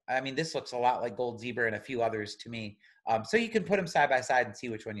 this looks a lot like Gold Zebra and a few others to me. So you can put them side by side and see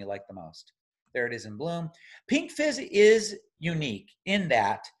which one you like the most. There it is in bloom. Pink Fizz is unique in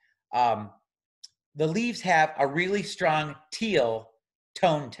that the leaves have a really strong teal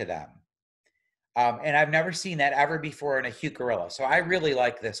tone to them. And I've never seen that ever before in a Heucherilla. So I really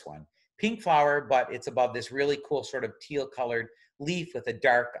like this one. Pink flower, but it's above this really cool sort of teal colored leaf with a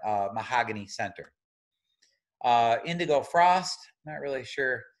dark mahogany center. Indigo Frost, not really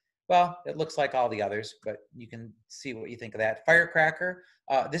sure. Well, it looks like all the others, but you can see what you think of that. Firecracker,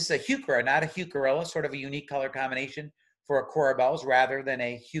 this is a heuchera, not a heucherilla, sort of a unique color combination for a corabels rather than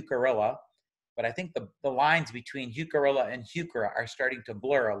a heucherilla. But I think the lines between heucherilla and heuchera are starting to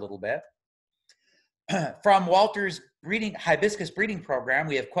blur a little bit. From Walter's hibiscus breeding program,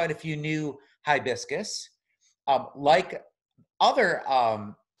 we have quite a few new hibiscus. Like other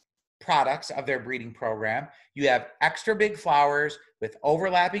products of their breeding program, you have extra big flowers with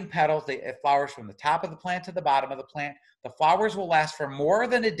overlapping petals. It flowers from the top of the plant to the bottom of the plant. The flowers will last for more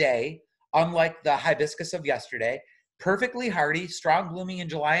than a day, unlike the hibiscus of yesterday. Perfectly hardy, strong blooming in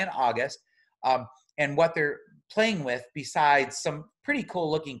July and August. And what they're playing with, besides some pretty cool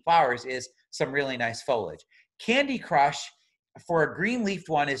looking flowers, is some really nice foliage. Candy Crush, for a green leafed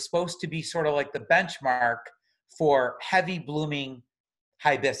one, is supposed to be sort of like the benchmark for heavy blooming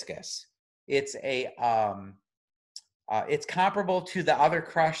hibiscus. It's it's comparable to the other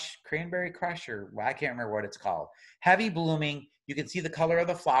crush, Cranberry Crush, or I can't remember what it's called. Heavy blooming. You can see the color of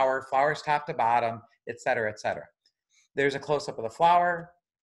the flower, flowers top to bottom, etc., etc. There's a close-up of the flower.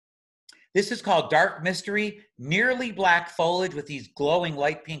 This is called Dark Mystery, nearly black foliage with these glowing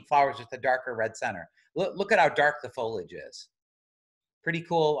light pink flowers with a darker red center. Look at how dark the foliage is. Pretty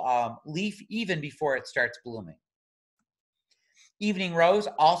cool leaf even before it starts blooming. Evening Rose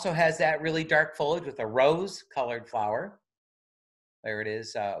also has that really dark foliage with a rose-colored flower. There it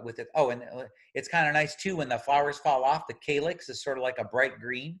is with it. Oh, and it's kind of nice too when the flowers fall off. The calyx is sort of like a bright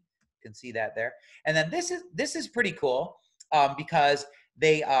green. You can see that there. And then this is pretty cool because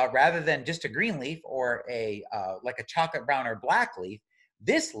they rather than just a green leaf or a like a chocolate brown or black leaf,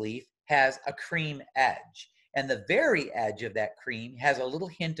 this leaf has a cream edge, and the very edge of that cream has a little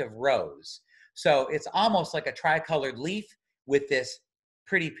hint of rose. So it's almost like a tricolored leaf with this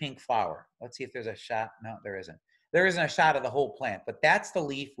pretty pink flower. Let's see if there's a shot. No, there isn't. There isn't a shot of the whole plant, but that's the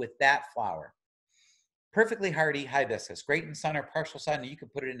leaf with that flower. Perfectly hardy hibiscus, great in sun or partial sun, and you can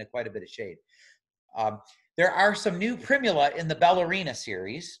put it into quite a bit of shade. There are some new primula in the Ballerina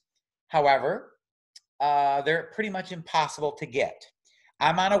series. However, they're pretty much impossible to get.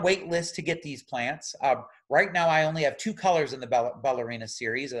 I'm on a wait list to get these plants. Right now, I only have 2 colors in the Ballerina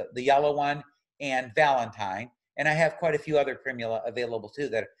series, the yellow one and Valentine. And I have quite a few other primula available too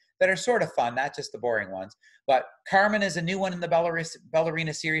that are sort of fun, not just the boring ones. But Carmen is a new one in the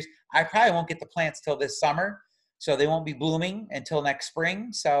Ballerina series. I probably won't get the plants till this summer, so they won't be blooming until next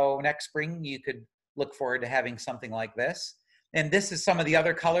spring. So next spring, you could look forward to having something like this. And this is some of the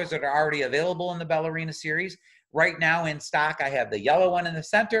other colors that are already available in the Ballerina series. Right now in stock, I have the yellow one in the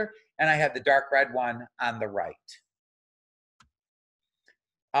center, and I have the dark red one on the right.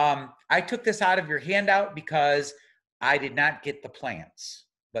 I took this out of your handout because I did not get the plants.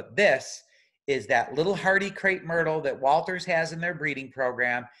 But this is that little hardy crepe myrtle that Walters has in their breeding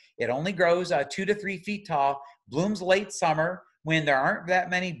program. It only grows 2 to 3 feet tall, blooms late summer when there aren't that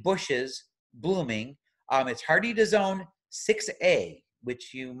many bushes blooming. It's hardy to zone 6A,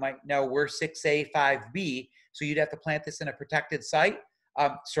 which you might know we're 6A, 5B. So you'd have to plant this in a protected site.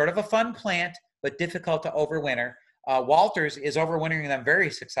 Sort of a fun plant, but difficult to overwinter. Walters is overwintering them very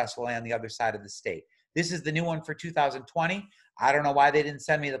successfully on the other side of the state. This is the new one for 2020. I don't know why they didn't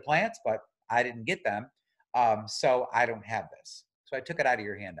send me the plants, but I didn't get them. So I don't have this. So I took it out of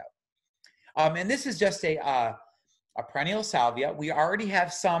your handout. And this is just a perennial salvia. We already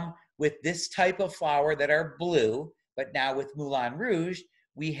have some with this type of flower that are blue, but now with Moulin Rouge,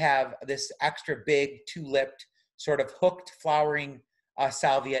 we have this extra big 2-lipped sort of hooked flowering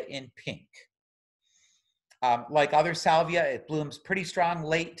salvia in pink. Like other salvia, it blooms pretty strong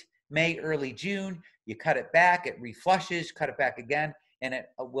late May, early June. You cut it back, it reflushes, cut it back again, and it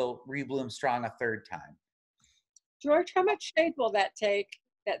will rebloom strong a 3rd time. George, how much shade will that take,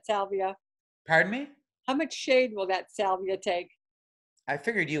 that salvia? Pardon me? How much shade will that salvia take? I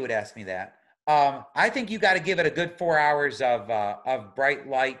figured you would ask me that. I think you got to give it a good 4 hours of bright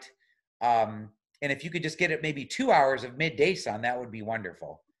light. And if you could just get it maybe 2 hours of midday sun, that would be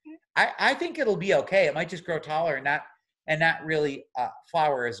wonderful. I think it'll be okay. It might just grow taller and not really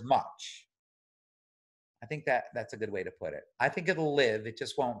flower as much. I think that's a good way to put it. I think it'll live. It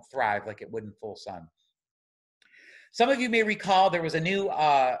just won't thrive like it would in full sun. Some of you may recall there was a new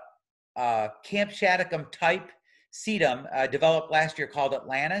Campshaticum type sedum developed last year called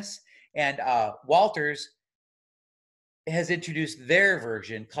Atlantis. And Walters has introduced their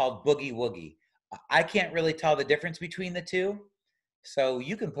version called Boogie Woogie. I can't really tell the difference between the two. So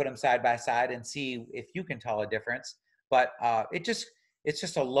you can put them side by side and see if you can tell a difference. But it's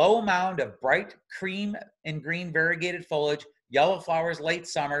just a low mound of bright cream and green variegated foliage, Yellow flowers late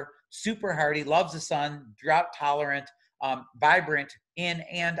summer, super hardy, loves the sun, drought tolerant, vibrant in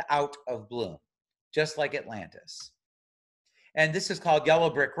and out of bloom, just like Atlantis. And this is called Yellow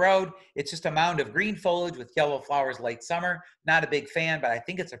Brick Road. It's just a mound of green foliage with yellow flowers late summer. Not a big fan, but I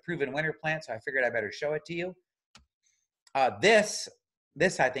think it's a proven winter plant, so I figured I better show it to you. This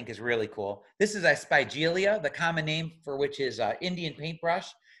I think is really cool. This is a Spigelia, the common name for which is Indian paintbrush,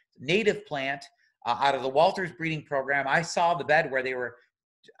 native plant out of the Walters breeding program. I saw the bed where they were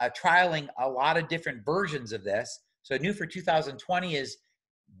trialing a lot of different versions of this. So new for 2020 is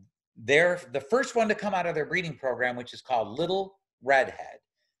they're the first one to come out of their breeding program, which is called Little Redhead.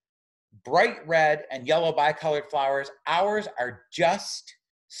 Bright red and yellow bicolored flowers. Ours are just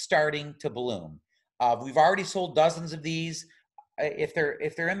starting to bloom. We've already sold dozens of these. If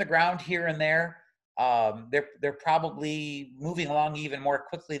they're in the ground here and there, they're probably moving along even more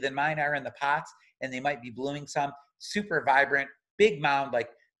quickly than mine are in the pots, and they might be blooming some. Super vibrant, big mound, like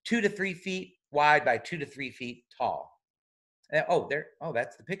 2 to 3 feet wide by 2 to 3 feet tall. That's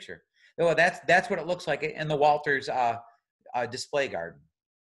the picture. Oh, that's what it looks like in the Walters display garden.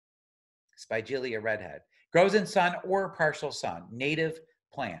 Spigelia redhead. Grows in sun or partial sun. Native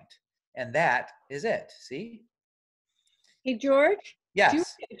plant. And that is it. See? Hey, George?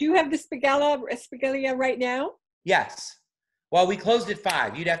 Yes. Do you have the Spigelia right now? Yes. Well, we closed at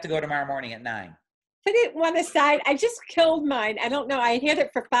 5. You'd have to go tomorrow morning at 9. Put it one aside. I just killed mine. I don't know. I had it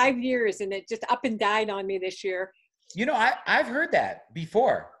for 5 years, and it just up and died on me this year. You know, I've heard that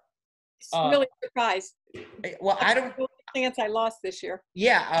before. Really surprised. Well, I don't. Plants I lost this year.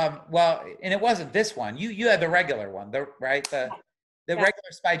 Yeah. Well, and it wasn't this one. You had the regular one, the regular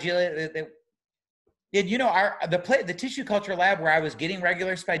Spigelia. And you know, the tissue culture lab where I was getting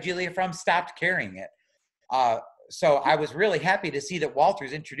regular Spigelia from stopped carrying it. So I was really happy to see that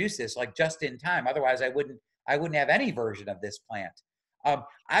Walters introduced this like just in time. Otherwise, I wouldn't have any version of this plant.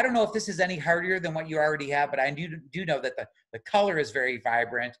 I don't know if this is any hardier than what you already have, but I do know that the color is very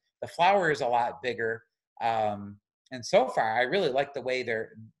vibrant. The flower is a lot bigger. And so far, I really like the way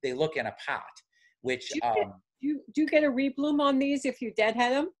they look in a pot, which do you get a rebloom on these if you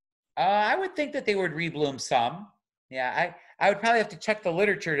deadhead them? I would think that they would rebloom some. Yeah, I would probably have to check the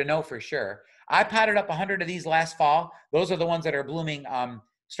literature to know for sure. I potted up 100 of these last fall. Those are the ones that are blooming,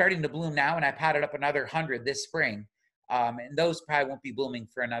 starting to bloom now, and I potted up another 100 this spring. And those probably won't be blooming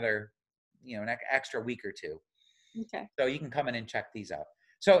for another, an extra week or two. Okay. So you can come in and check these out.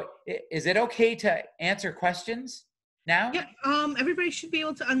 So is it okay to answer questions now? Yeah, everybody should be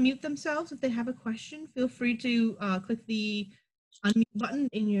able to unmute themselves if they have a question. Feel free to click the unmute button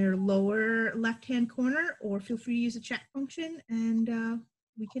in your lower left-hand corner, or feel free to use the chat function, and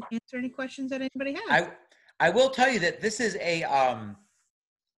we can answer any questions that anybody has. I will tell you that this is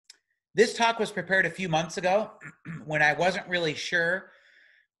this talk was prepared a few months ago when I wasn't really sure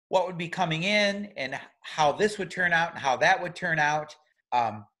what would be coming in and how this would turn out and how that would turn out.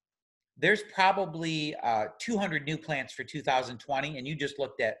 There's probably 200 new plants for 2020, and you just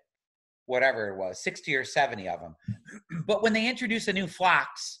looked at whatever it was, 60 or 70 of them. But when they introduce a new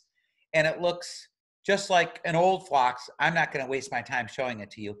phlox and it looks just like an old phlox, I'm not going to waste my time showing it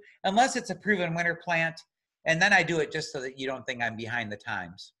to you unless it's a proven winter plant. And then I do it just so that you don't think I'm behind the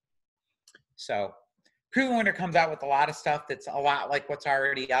times. So proven winter comes out with a lot of stuff that's a lot like what's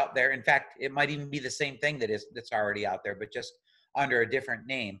already out there. In fact, it might even be the same thing that's already out there, but just under a different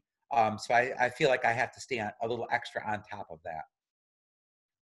name. So I feel like I have to stay a little extra on top of that.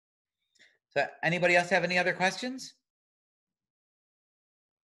 So anybody else have any other questions?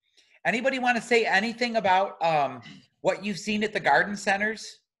 Anybody want to say anything about what you've seen at the garden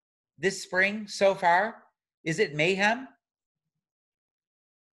centers this spring so far? Is it mayhem?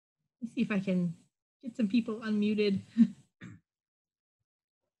 Let's see if I can get some people unmuted.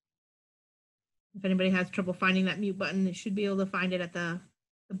 If anybody has trouble finding that mute button, they should be able to find it at the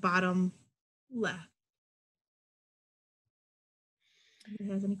bottom left.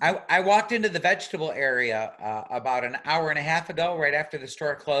 I walked into the vegetable area about an hour and a half ago, right after the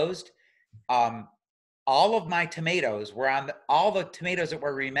store closed. All of my tomatoes were all the tomatoes that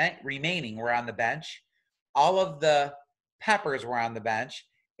were remaining were on the bench. All of the peppers were on the bench,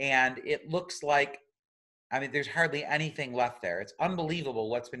 and it looks like, there's hardly anything left there. It's unbelievable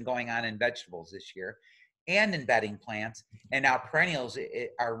what's been going on in vegetables this year and in bedding plants. And now perennials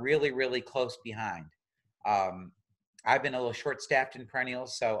are really, really close behind. I've been a little short-staffed in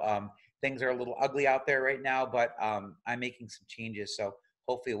perennials, so things are a little ugly out there right now, but I'm making some changes, so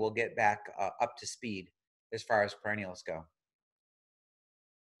hopefully we'll get back up to speed as far as perennials go.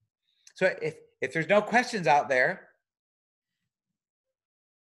 So if there's no questions out there,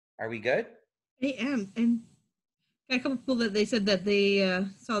 are we good? I am. And A couple people that they said that they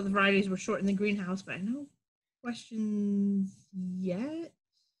saw the varieties were short in the greenhouse, but no questions yet.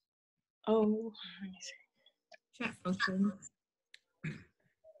 Oh, Chat function.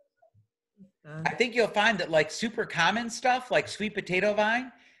 I think you'll find that like super common stuff like sweet potato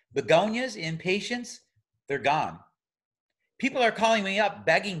vine, begonias, impatiens, they're gone. People are calling me up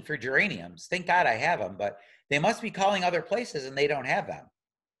begging for geraniums. Thank God I have them, but they must be calling other places and they don't have them.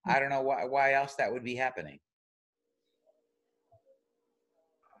 I don't know why else that would be happening.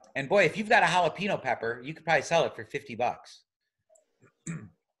 And boy, if you've got a jalapeno pepper, you could probably sell it for $50.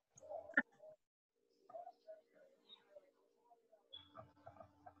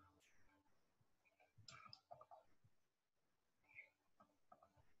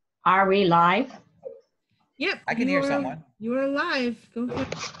 Are we live? Yep. I can hear someone. You are live. Go ahead.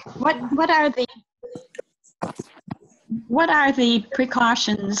 What are the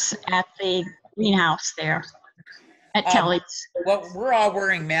precautions at the greenhouse there at Telly's? Well, we're all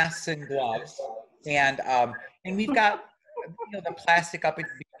wearing masks and gloves, and we've got the plastic up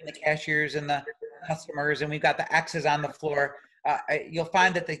between the cashiers and the customers, and we've got the X's on the floor. You'll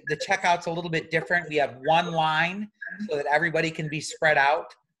find that the checkout's a little bit different. We have one line so that everybody can be spread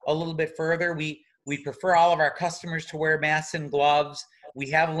out a little bit further. We prefer all of our customers to wear masks and gloves. We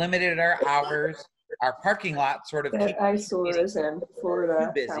have limited our hours. Our parking lot sort of that eyesore is in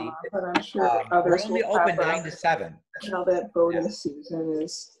Florida, too busy. but I'm sure We're others only will open pop 9 up. to 7. Now that boating season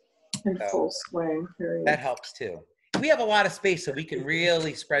is in So, full swing. Period. That helps too. We have a lot of space, so we can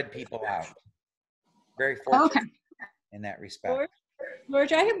really spread people out. Very fortunate in that respect.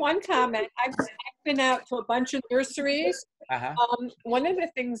 George, I have one comment. I've been out to a bunch of nurseries. One of the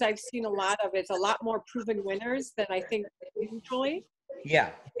things I've seen a lot of is a lot more proven winners than I think usually.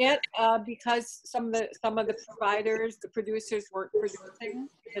 Yeah. Because some of the providers, the producers weren't producing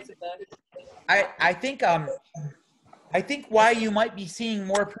because of the. I think why you might be seeing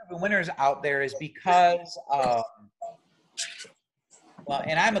more proven winners out there is because well,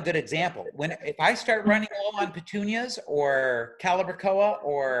 and I'm a good example. If I start running low on petunias or calibrachoa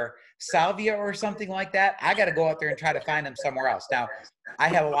or salvia or something like that, I got to go out there and try to find them somewhere else. Now, I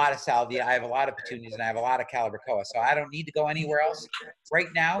have a lot of salvia, I have a lot of petunias, and I have a lot of calibrachoa, so I don't need to go anywhere else right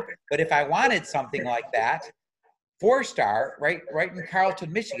now. But if I wanted something like that, 4-Star, right in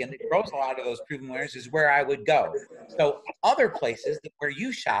Carlton, Michigan, that grows a lot of those proven winners, is where I would go. So other places where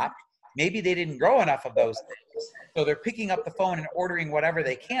you shop, maybe they didn't grow enough of those things. So they're picking up the phone and ordering whatever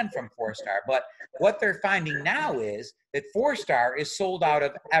they can from 4-Star. But what they're finding now is that 4-Star is sold out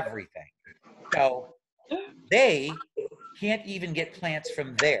of everything. So they can't even get plants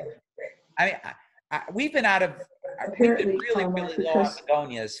from there. I mean, we've been really low on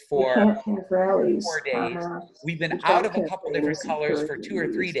begonias for 4 days. We've been out of a couple different colors for 2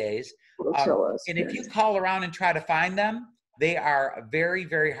 or 3 days. And if you call around and try to find them, they are very,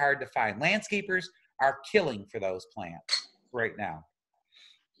 very hard to find. Landscapers are killing for those plants right now.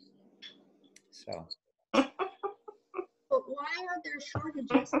 So. But why are there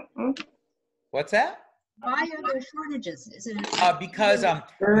shortages? What's that? Why are there shortages? Is it because I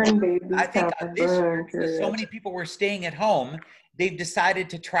think this year, so many people were staying at home, they've decided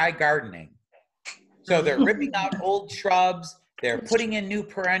to try gardening. So they're ripping out old shrubs, they're putting in new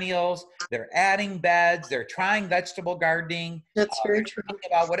perennials, they're adding beds, they're trying vegetable gardening. That's very true.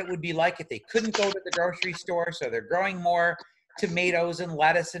 Thinking about what it would be like if they couldn't go to the grocery store, so they're growing more tomatoes and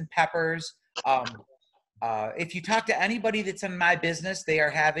lettuce and peppers. If you talk to anybody that's in my business, they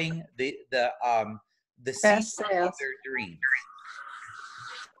are having the season of their dreams.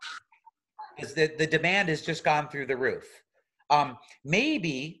 Because the demand has just gone through the roof.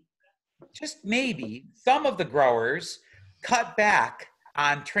 Maybe, just maybe, some of the growers cut back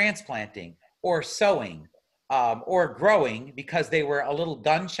on transplanting or sowing or growing because they were a little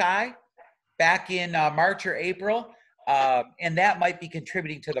gun shy back in March or April. And that might be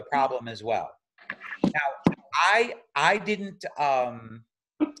contributing to the problem as well. Now, I didn't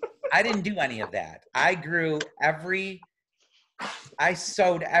do any of that. I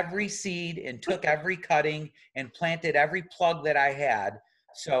sowed every seed and took every cutting and planted every plug that I had.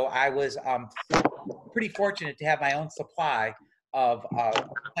 So I was pretty fortunate to have my own supply of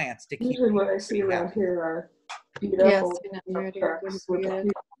plants to keep. Usually what I see around here are beat up old trucks with a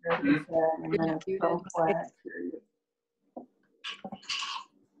huge and then it's so flat.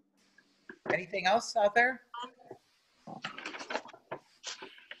 Anything else out there?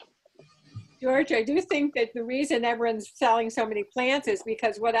 George, I do think that the reason everyone's selling so many plants is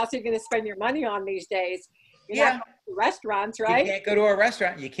because what else are you going to spend your money on these days? You're not going to restaurants, right? You can't go to a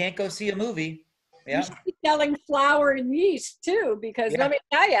restaurant. You can't go see a movie. Yeah. You should be selling flour and yeast too, because Yeah. let me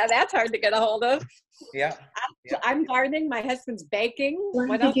tell you, that's hard to get a hold of. Yeah. Yeah. I'm gardening. My husband's baking.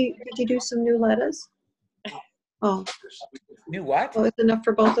 What else? Did you do some new lettuce? Oh, New what? well, it's enough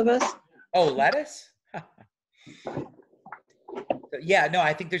for both of us. Oh, lettuce? Yeah, no,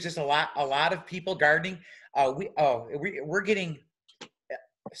 I think there's just a lot of people gardening. We're getting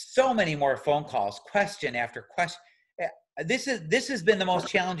so many more phone calls, question after question. This has been the most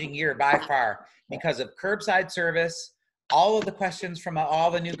challenging year by far because of curbside service, all of the questions from all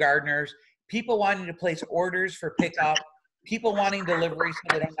the new gardeners, people wanting to place orders for pickup, people wanting delivery so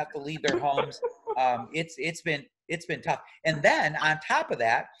they don't have to leave their homes. It's been tough. And then on top of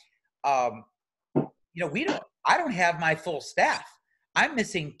that, I don't have my full staff. I'm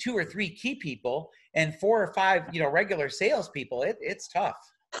missing 2 or 3 key people and 4 or 5, regular salespeople. It's tough.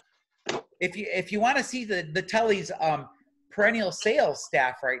 If you want to see the Telly's perennial sales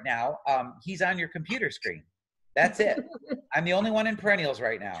staff right now, he's on your computer screen. That's it. I'm the only one in perennials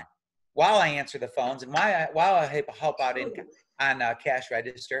right now. While I answer the phones and while I help out on cash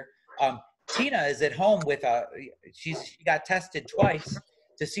register, Tina is at home with she got tested twice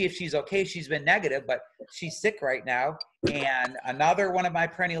to see if she's okay. She's been negative, but she's sick right now. And another one of my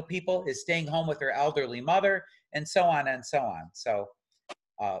perennial people is staying home with her elderly mother, and so on and so on. So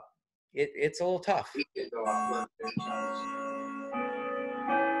it's a little tough.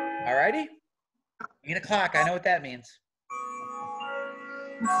 All righty. 8 o'clock. I know what that means.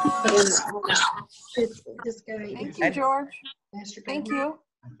 Thank you, George. Thank you.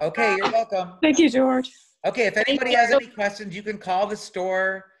 Okay, you're welcome. Thank you, George. Okay, if anybody has any questions, you can call the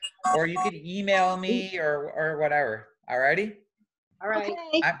store or you can email me or whatever. All righty? All right.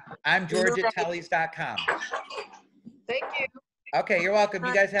 I'm George at Tellys.com. Thank you. Okay, you're welcome.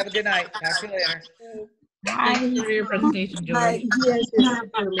 You guys have a good night. Talk to you later. Thanks for your presentation, George.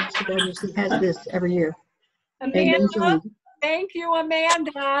 He has this every year. Amanda, thank you,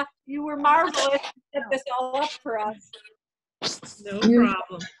 Amanda. You were marvelous to set this all up for us. No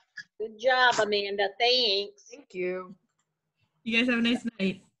problem. Good job, Amanda. Thanks. Thank you. You guys have a nice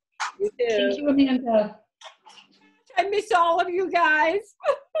night. You too. Thank you, Amanda. I miss all of you guys.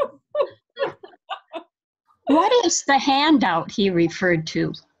 What is the handout he referred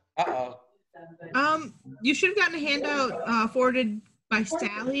to? Uh-oh. You should have gotten a handout forwarded by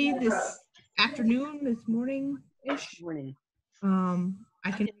Sally this afternoon, this morning-ish.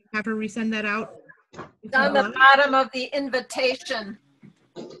 I can have her resend that out. It's on the bottom of the invitation.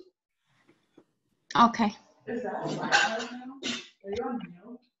 Okay. Is that are you on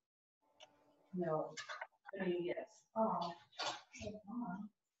mute? No. Yes. Oh.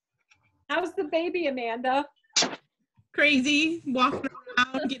 How's the baby, Amanda? Crazy, walking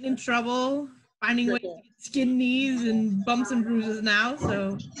around, getting in trouble, finding ways to get skin knees and bumps and bruises now.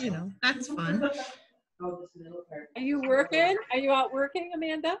 So, that's fun. Are you working? Are you out working,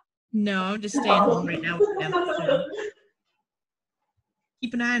 Amanda? No, I'm just staying home right now with them. So.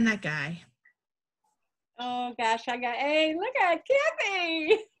 Keep an eye on that guy. Oh gosh, hey, look at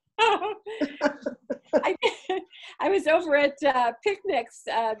Kippy. I was over at picnics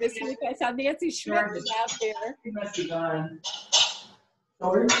this week. I saw Nancy Schmidt was out there. He must be gone. I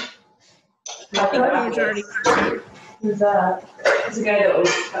think George already. Who's that? It's a guy that was